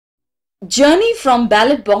Journey from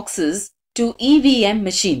ballot boxes to EVM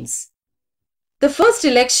machines. The first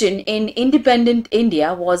election in independent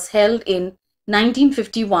India was held in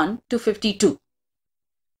 1951 to 52.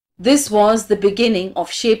 This was the beginning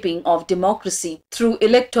of shaping of democracy through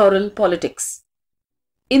electoral politics.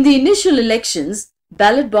 In the initial elections,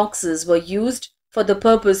 ballot boxes were used for the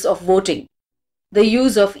purpose of voting. The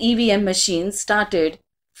use of EVM machines started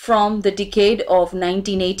from the decade of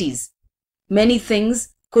 1980s. Many things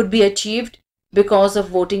could be achieved because of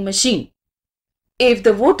voting machine. If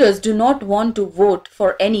the voters do not want to vote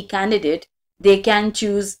for any candidate, they can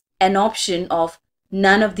choose an option of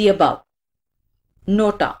none of the above.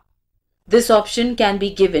 Nota. This option can be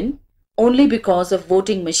given only because of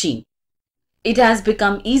voting machine. It has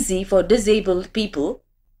become easy for disabled people,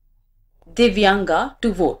 Divyanga,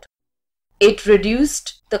 to vote. It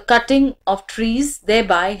reduced the cutting of trees,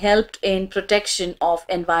 thereby helped in protection of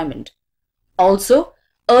environment. Also,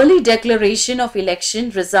 early declaration of election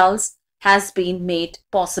results has been made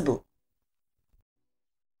possible.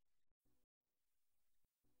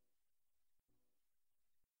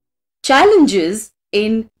 Challenges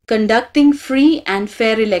in conducting free and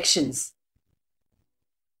fair elections.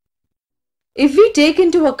 If we take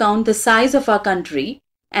into account the size of our country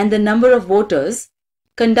and the number of voters,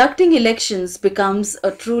 conducting elections becomes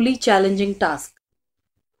a truly challenging task.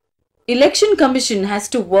 Election Commission has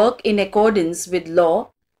to work in accordance with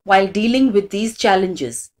law while dealing with these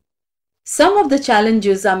challenges. Some of the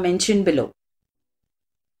challenges are mentioned below.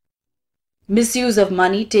 Misuse of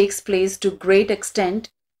money takes place to great extent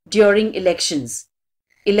during elections.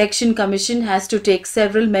 Election Commission has to take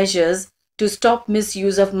several measures to stop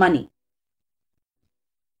misuse of money.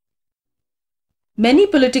 Many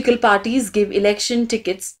political parties give election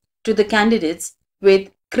tickets to the candidates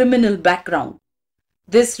with criminal background.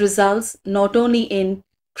 This results not only in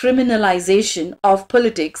criminalization of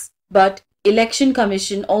politics, but Election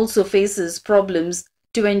Commission also faces problems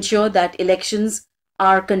to ensure that elections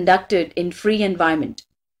are conducted in free environment.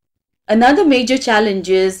 Another major challenge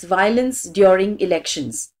is violence during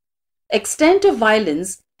elections. Extent of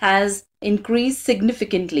violence has increased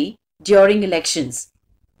significantly during elections.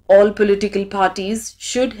 All political parties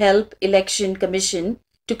should help Election Commission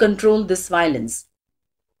to control this violence.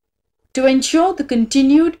 To ensure the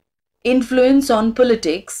continued influence on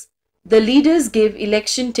politics, the leaders give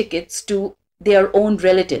election tickets to their own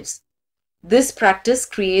relatives. This practice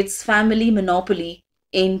creates family monopoly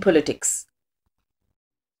in politics.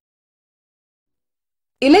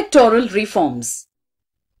 Electoral reforms.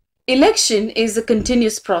 Election is a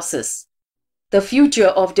continuous process. The future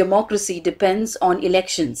of democracy depends on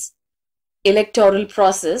elections. Electoral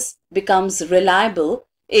process becomes reliable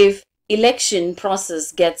if election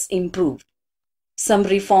process gets improved. Some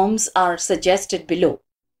reforms are suggested below.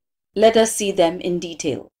 Let us see them in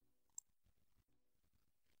detail.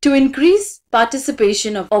 To increase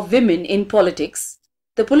participation of women in politics,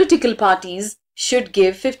 the political parties should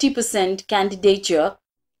give 50% candidature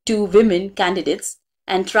to women candidates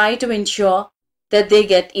and try to ensure that they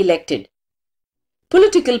get elected.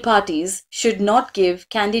 Political parties should not give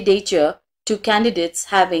candidature to candidates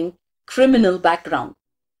having criminal background.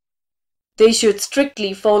 They should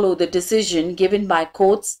strictly follow the decision given by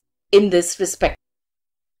courts in this respect.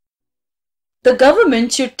 The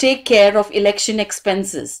government should take care of election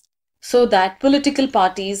expenses so that political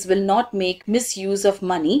parties will not make misuse of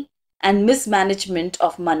money, and mismanagement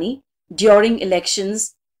of money during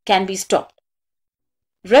elections can be stopped.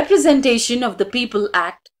 Representation of the People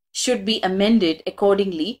Act should be amended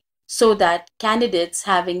accordingly so that candidates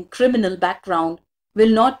having criminal background will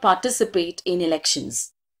not participate in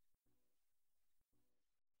elections.